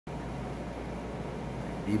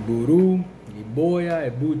Iburu, Iboya,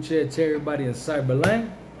 Ibuche, to everybody in Cyberland.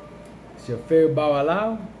 It's your favorite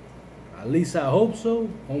Bawalao. At least I hope so.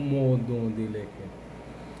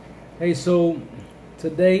 Hey, so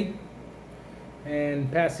today and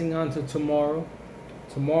passing on to tomorrow.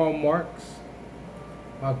 Tomorrow marks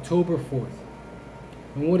October 4th.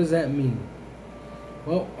 And what does that mean?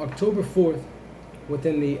 Well, October 4th,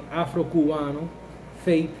 within the Afro-Cubano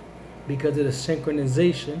faith, because of the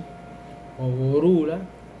synchronization of Orunmila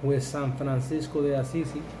with San Francisco de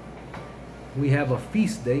Assisi, we have a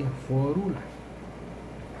feast day for Orunmila.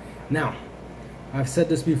 Now, I've said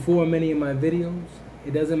this before in many of my videos.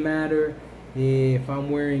 It doesn't matter if I'm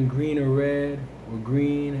wearing green or red, or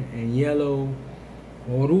green and yellow.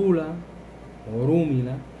 Orunmila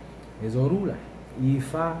is Orunmila.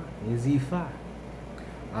 Ifa is Ifa.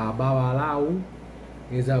 Bawalao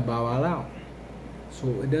is a Bawalao. So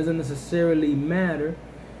it doesn't necessarily matter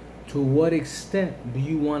to what extent do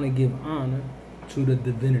you want to give honor to the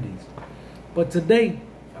divinities. But today,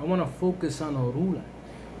 I want to focus on Orunmila.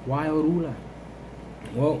 Why Orunmila?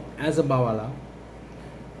 Well, as a Bawalao,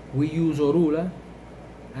 we use Orunmila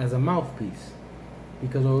as a mouthpiece,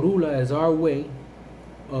 because Orunmila is our way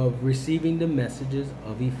of receiving the messages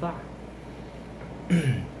of Ifa.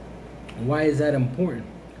 Why is that important?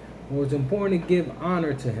 Well, it's important to give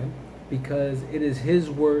honor to him because it is his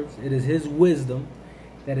words, it is his wisdom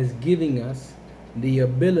that is giving us the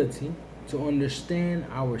ability to understand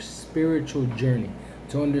our spiritual journey,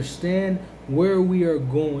 to understand where we are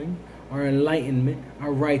going, our enlightenment,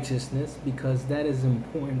 our righteousness, because that is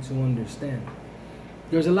important to understand.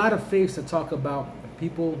 There's a lot of faiths that talk about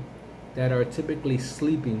people that are typically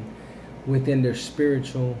sleeping within their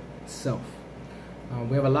spiritual self.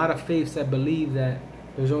 We have a lot of faiths that believe that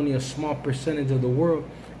there's only a small percentage of the world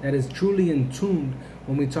that is truly in tune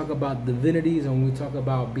when we talk about divinities and when we talk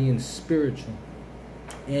about being spiritual.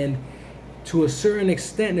 And to a certain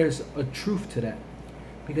extent, there's a truth to that,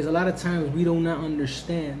 because a lot of times we do not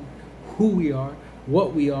understand who we are,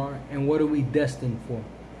 what we are, and what are we destined for.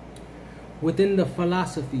 Within the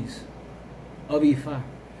philosophies of Ifa,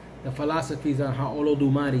 the philosophies on how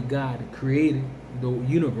Olodumare, God, created the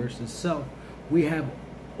universe itself, we have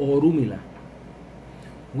Orunmila.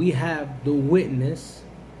 We have the witness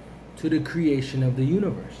to the creation of the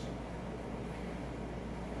universe.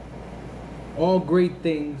 All great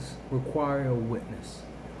things require a witness,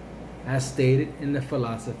 as stated in the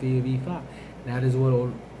philosophy of Ifa. That is what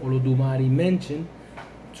Olodumare mentioned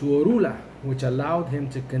to Orunmila, which allowed him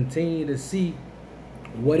to continue to see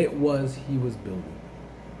what it was he was building.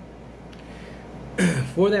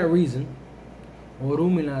 For that reason,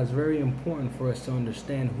 Orunmila is very important for us to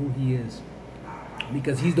understand who he is,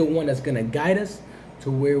 because he's the one that's going to guide us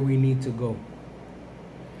to where we need to go.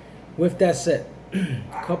 With that said,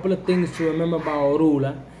 a couple of things to remember about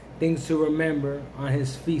Orunmila, things to remember on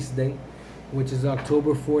his feast day, which is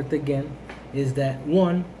October 4th again, is that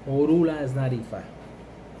 1, Orunmila is not Ifa.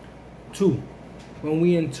 2, when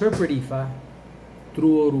we interpret Ifa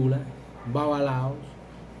through Orunmila, Bawalaos,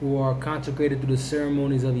 who are consecrated through the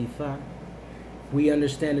ceremonies of Ifa, we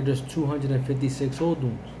understand that there's 256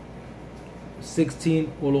 Oduns,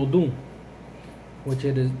 16 Olodum, which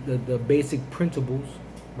are the basic principles,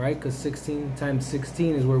 right? Because 16 times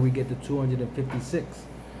 16 is where we get the 256.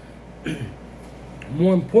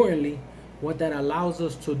 More importantly, what that allows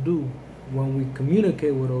us to do when we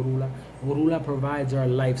communicate with Orunmila, Orunmila provides our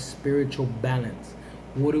life spiritual balance.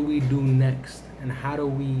 What do we do next? And how do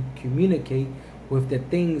we communicate with the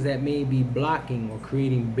things that may be blocking or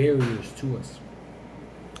creating barriers to us?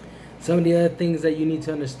 Some of the other things that you need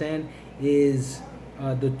to understand is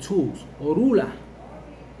the tools. Orunmila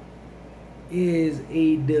is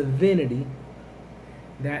a divinity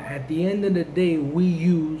that at the end of the day we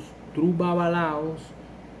use through Bawalaos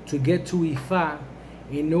to get to Ifa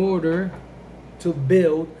in order to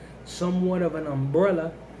build somewhat of an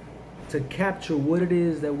umbrella to capture what it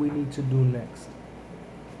is that we need to do next.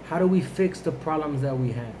 How do we fix the problems that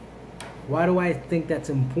we have? Why do I think that's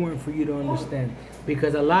important for you to understand?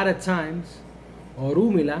 Because a lot of times,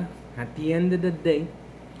 Orunmila, at the end of the day,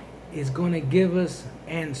 is going to give us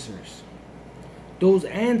answers. Those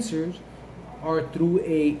answers are through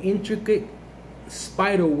a intricate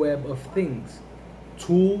spider web of things,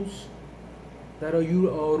 tools that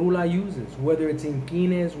Orunmila uses, whether it's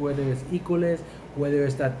inquines, whether it's icoles, whether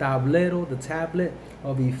it's the tablero, the tablet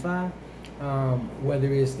of Ifa,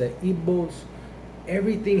 whether it's the ibos.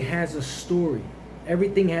 Everything has a story.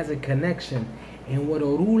 Everything has a connection. And what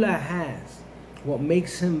Orunmila has, what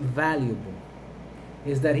makes him valuable,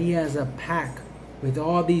 is that he has a pack with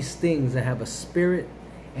all these things that have a spirit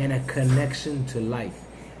and a connection to life.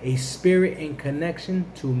 a spirit and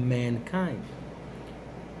connection to mankind.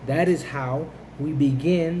 That is how we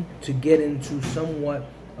begin to get into somewhat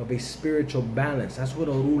of a spiritual balance. That's what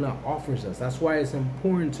Orunmila offers us. That's why it's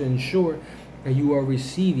important to ensure that you are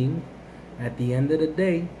receiving, at the end of the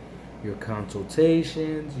day, your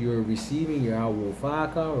consultations, you're receiving your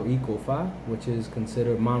awofaka or ikofa, which is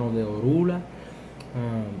considered mano de Orunmila.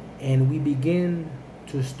 And we begin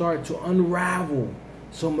to start to unravel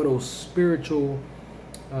some of those spiritual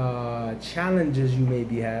challenges you may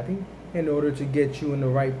be having in order to get you in the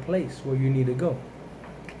right place where you need to go.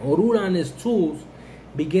 Orunmila and his tools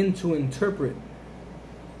begin to interpret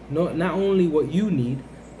not only what you need,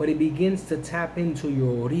 but it begins to tap into your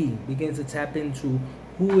ori, begins to tap into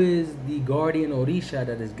who is the guardian orisha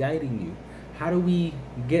that is guiding you. How do we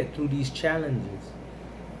get through these challenges?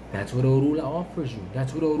 That's what Orunmila offers you.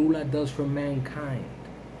 That's what Orunmila does for mankind.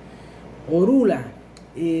 Orunmila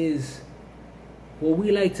is what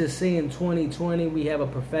we like to say in 2020. We have a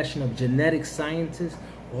profession of genetic scientist.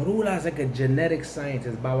 Orunmila is like a genetic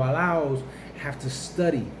scientist. Babalaos have to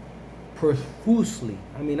study profusely.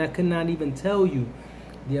 I mean, I could not even tell you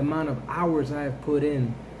the amount of hours I have put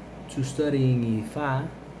in to studying Ifa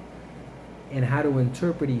and how to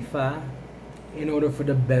interpret Ifa in order for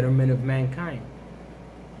the betterment of mankind.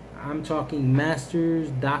 I'm talking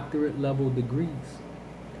master's, doctorate level degrees.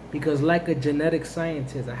 Because like a genetic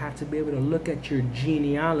scientist, I have to be able to look at your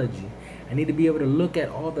genealogy. I need to be able to look at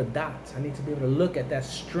all the dots. I need to be able to look at that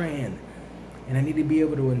strand. And I need to be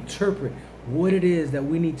able to interpret what it is that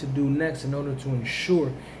we need to do next in order to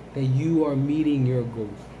ensure that you are meeting your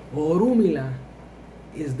goals. Orunmila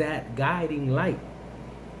is that guiding light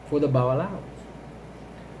for the Babalaos.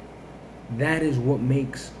 That is what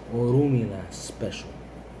makes Orunmila special.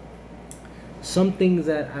 Some things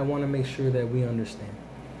that I want to make sure that we understand.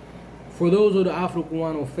 For those of the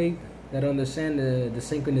Afro-Cubano faith that understand the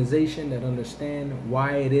synchronization, that understand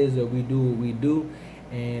why it is that we do what we do,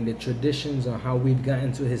 and the traditions on how we've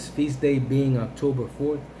gotten to his feast day being October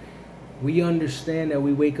 4th, we understand that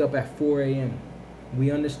we wake up at 4 a.m.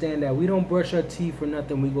 We understand that we don't brush our teeth for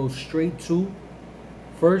nothing. We go straight to,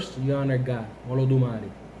 first, you honor God,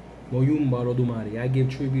 Olodumare. Moyumba Olodumare. I give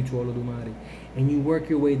tribute to Olodumare. And you work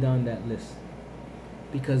your way down that list.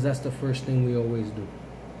 Because that's the first thing we always do.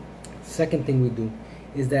 Second thing we do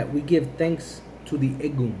is that we give thanks to the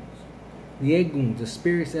Eguns. The Eguns, the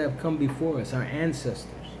spirits that have come before us, our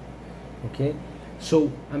ancestors. Okay?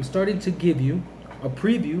 So I'm starting to give you a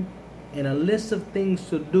preview and a list of things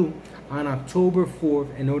to do on October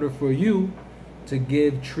 4th in order for you to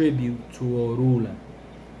give tribute to Orunmila.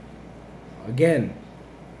 Again,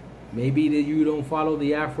 maybe that you don't follow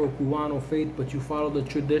the Afro-Cubano faith, but you follow the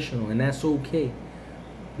traditional, and that's okay.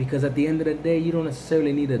 Because at the end of the day, you don't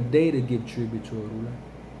necessarily need a day to give tribute to Orunmila,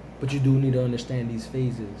 but you do need to understand these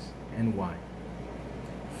phases and why.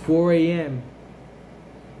 4 a.m.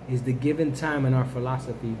 is the given time in our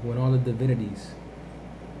philosophy when all the divinities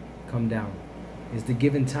come down. It's the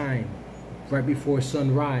given time right before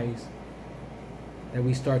sunrise that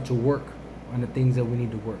we start to work on the things that we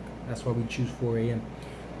need to work. That's why we choose 4 a.m.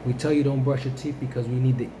 We tell you don't brush your teeth because we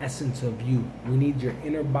need the essence of you. We need your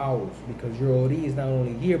inner bowels because your ori is not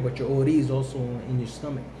only here, but your ori is also in your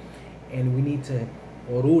stomach. And we need to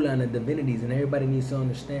Orunmila and the divinities, and everybody needs to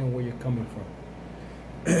understand where you're coming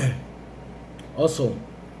from. Also,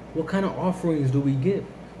 what kind of offerings do we give?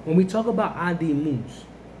 When we talk about Adimus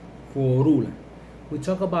for Orunmila, we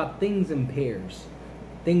talk about things in pairs,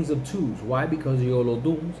 things of twos. Why? Because of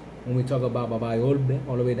Yoloduns. When we talk about Baba Yolbe,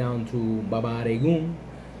 all the way down to Baba Aregun,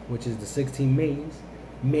 which is the 16 Mays.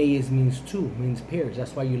 Mays means two, means pairs.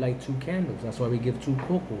 That's why you light 2 candles. That's why we give 2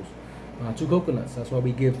 cocos, 2 coconuts. That's why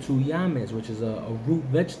we give 2 yames, which is a root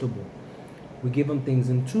vegetable. We give them things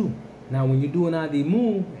in 2. Now, when you do an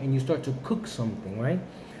adimu and you start to cook something, right,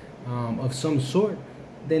 of some sort,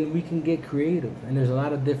 then we can get creative. And there's a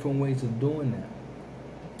lot of different ways of doing that.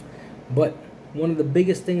 But one of the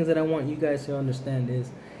biggest things that I want you guys to understand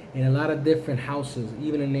is, in a lot of different houses,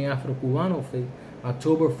 even in the Afro-Cubano faith,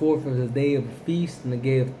 October 4th is a day of feast and a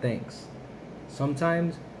day of thanks.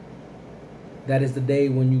 Sometimes that is the day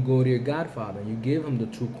when you go to your godfather and you give him the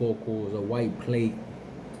 2 cocos, a white plate,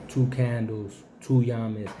 2 candles, 2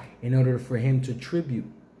 yames, in order for him to tribute.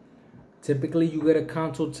 Typically, you get a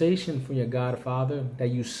consultation from your godfather that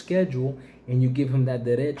you schedule, and you give him that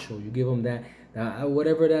derecho. You give him that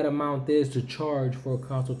whatever that amount is to charge for a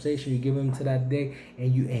consultation. You give him to that day,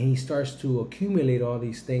 and he starts to accumulate all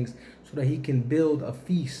these things so that he can build a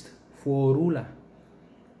feast for Orunmila.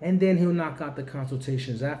 And then he'll knock out the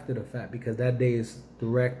consultations after the fact, because that day is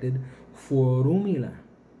directed for Orunmila.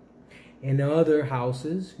 In other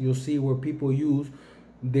houses, you'll see where people use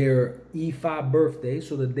their Ifa birthday,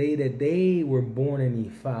 so the day that they were born in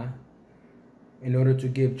Ifa, in order to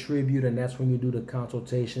give tribute, and that's when you do the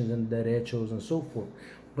consultations and derechos and so forth.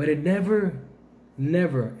 But it never,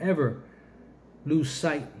 ever lose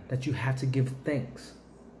sight that you have to give thanks.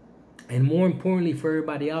 And more importantly for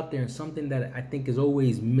everybody out there, and something that I think is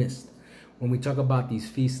always missed when we talk about these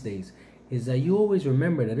feast days, is that you always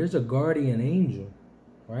remember that there's a guardian angel,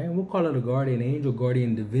 right? We'll call it a guardian angel,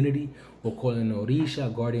 guardian divinity. We'll call it an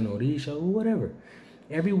Orisha, guardian Orisha, or whatever.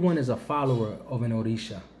 Everyone is a follower of an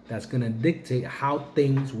Orisha that's going to dictate how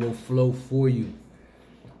things will flow for you.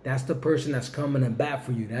 That's the person that's coming to bat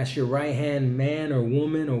for you. That's your right-hand man or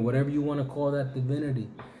woman or whatever you want to call that divinity.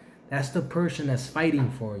 That's the person that's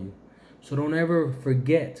fighting for you. So don't ever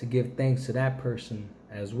forget to give thanks to that person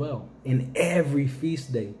as well in every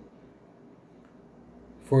feast day.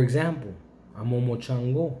 For example, Amomo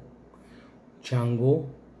Chango. Chango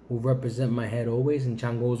will represent my head always, and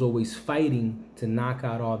Chango is always fighting to knock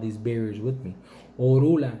out all these barriers with me.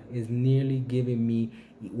 Orula is nearly giving me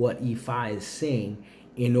what Ifa is saying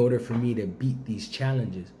in order for me to beat these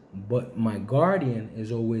challenges. But my guardian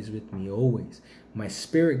is always with me, always. My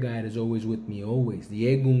spirit guide is always with me, always. The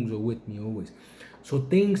Eguns are with me, always. So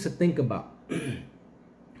things to think about.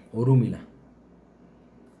 Orunmila.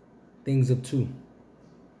 Things of 2.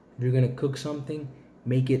 If you're going to cook something,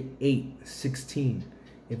 make it 8, 16.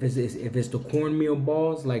 If it's the cornmeal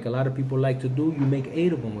balls, like a lot of people like to do, you make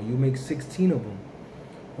 8 of them, or you make 16 of them.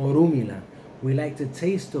 Orunmila. We like to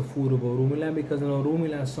taste the food of Orunmila because in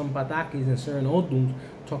Orunmila, some patakis and certain oduns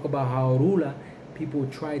talk about how Orula, people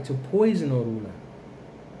try to poison Orula.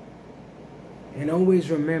 And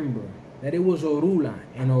always remember that it was Orula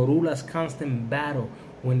and Orula's constant battle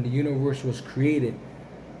when the universe was created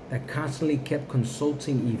that constantly kept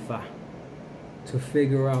consulting Ifa to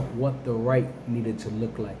figure out what the right needed to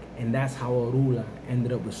look like. And that's how Orula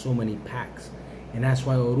ended up with so many packs. And that's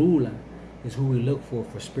why Orula is who we look for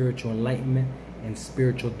spiritual enlightenment and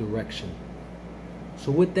spiritual direction.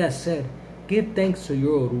 So with that said, give thanks to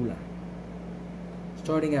your Orula.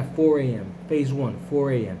 Starting at 4 a.m. Phase 1,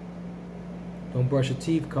 4 a.m. Don't brush your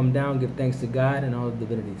teeth, come down, give thanks to God and all the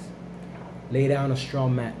divinities. Lay down a straw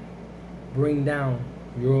mat. Bring down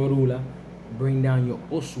your Orula. Bring down your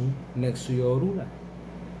Osun next to your Orula.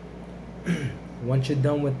 Once you're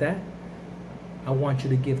done with that, I want you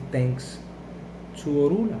to give thanks to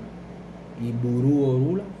Orula. Iburu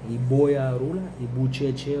Orula, Iboya Orula,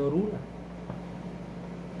 Ibucheche Orula.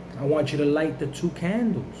 I want you to light the 2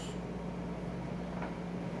 candles.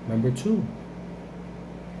 Number 2.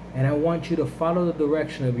 And I want you to follow the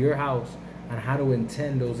direction of your house on how to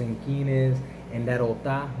intend those inquines and that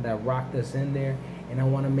ota, that rock that's in there. And I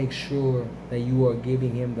want to make sure that you are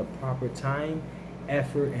giving him the proper time,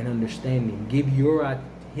 effort, and understanding.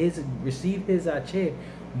 Receive his ache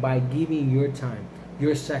by giving your time,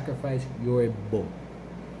 your sacrifice, your ebo.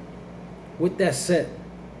 With that said,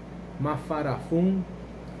 Mafarafun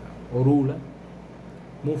Orula,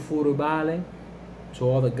 Mufurubale, to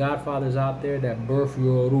all the godfathers out there that birth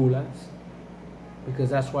your Orulas, because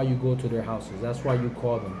that's why you go to their houses. That's why you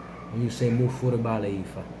call them and you say Mufurubale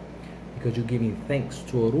Ifa, because you're giving thanks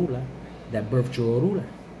to Orula that birthed your Orula.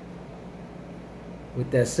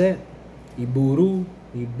 With that said, Iburu,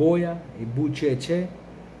 Iboya, Ibucheche,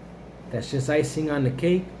 that's just icing on the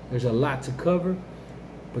cake. There's a lot to cover,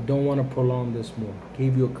 but don't want to prolong this more.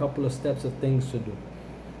 Gave you a couple of steps of things to do.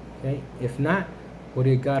 Okay? If not, go to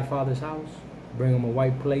your godfather's house. Bring him a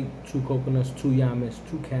white plate, 2 coconuts, 2 yamas,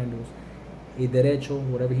 2 candles, a derecho,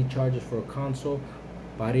 whatever he charges for a console.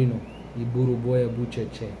 Parino, Iburu Boya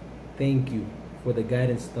Bucheche. Thank you for the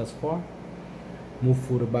guidance thus far.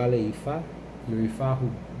 Mufurubale Ifa, your Ifa who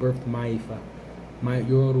birthed my Ifa,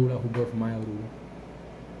 your Orula who birthed my Orula.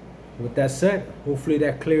 With that said, hopefully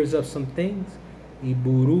that clears up some things.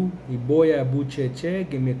 Iburu, Iboya Bucheche.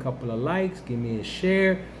 Give me a couple of likes, give me a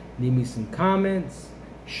share, leave me some comments,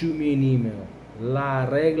 shoot me an email. La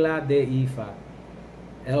Regla de Ifa,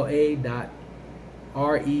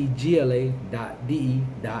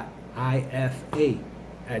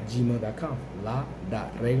 la.regla.de.ifa@gmail.com.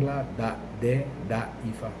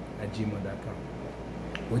 La.regla.de.ifa@gmail.com.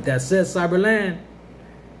 With that said, Cyberland,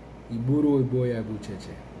 Iburu Iboya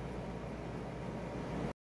Bucheche.